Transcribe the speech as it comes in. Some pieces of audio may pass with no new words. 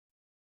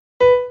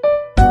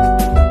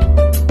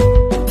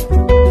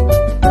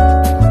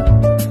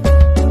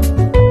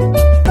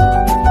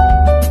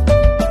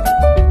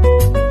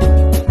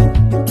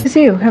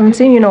Haven't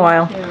seen you in a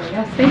while.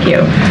 Yes, thank you.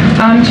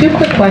 Two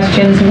quick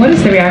questions. What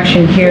is the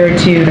reaction here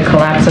to the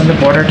collapse of the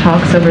border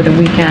talks over the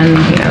weekend?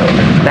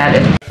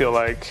 I feel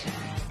like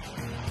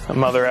a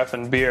mother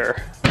effing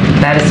beer.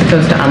 That is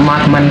supposed to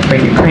unlock money for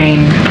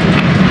Ukraine.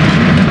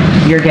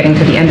 You're getting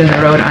to the end of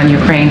the road on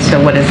Ukraine,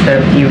 so what is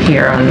the view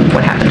here on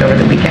what happened over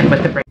the weekend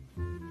with the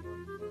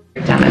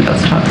breakdown in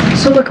those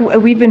talks? So look,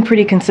 we've been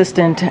pretty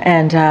consistent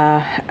and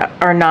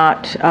are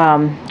not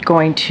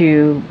going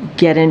to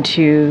get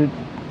into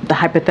the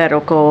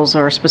hypotheticals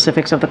or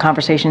specifics of the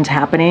conversations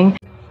happening.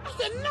 I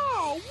said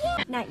no!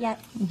 Not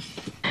yet.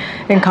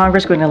 And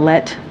Congress is going to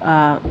let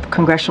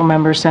congressional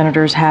members,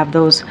 senators have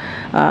those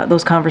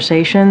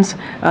conversations.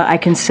 I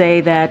can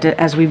say that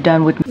as we've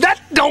done with that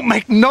don't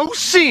make no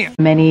sense.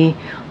 Many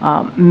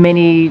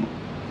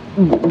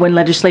when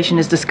legislation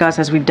is discussed,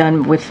 as we've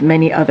done with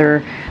many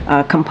other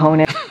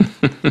components.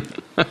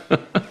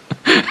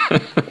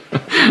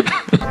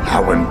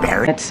 How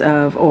embarrassing.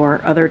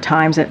 Or other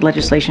times that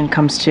legislation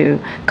comes to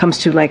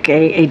like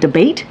a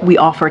debate, we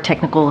offer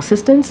technical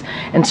assistance,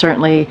 and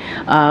certainly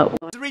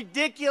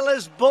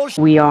ridiculous bullshit.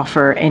 We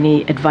offer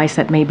any advice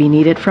that may be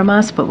needed from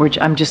us, but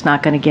I'm just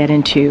not going to get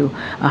into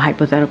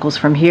hypotheticals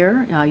from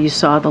here. You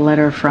saw the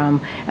letter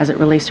as it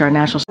relates to our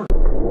national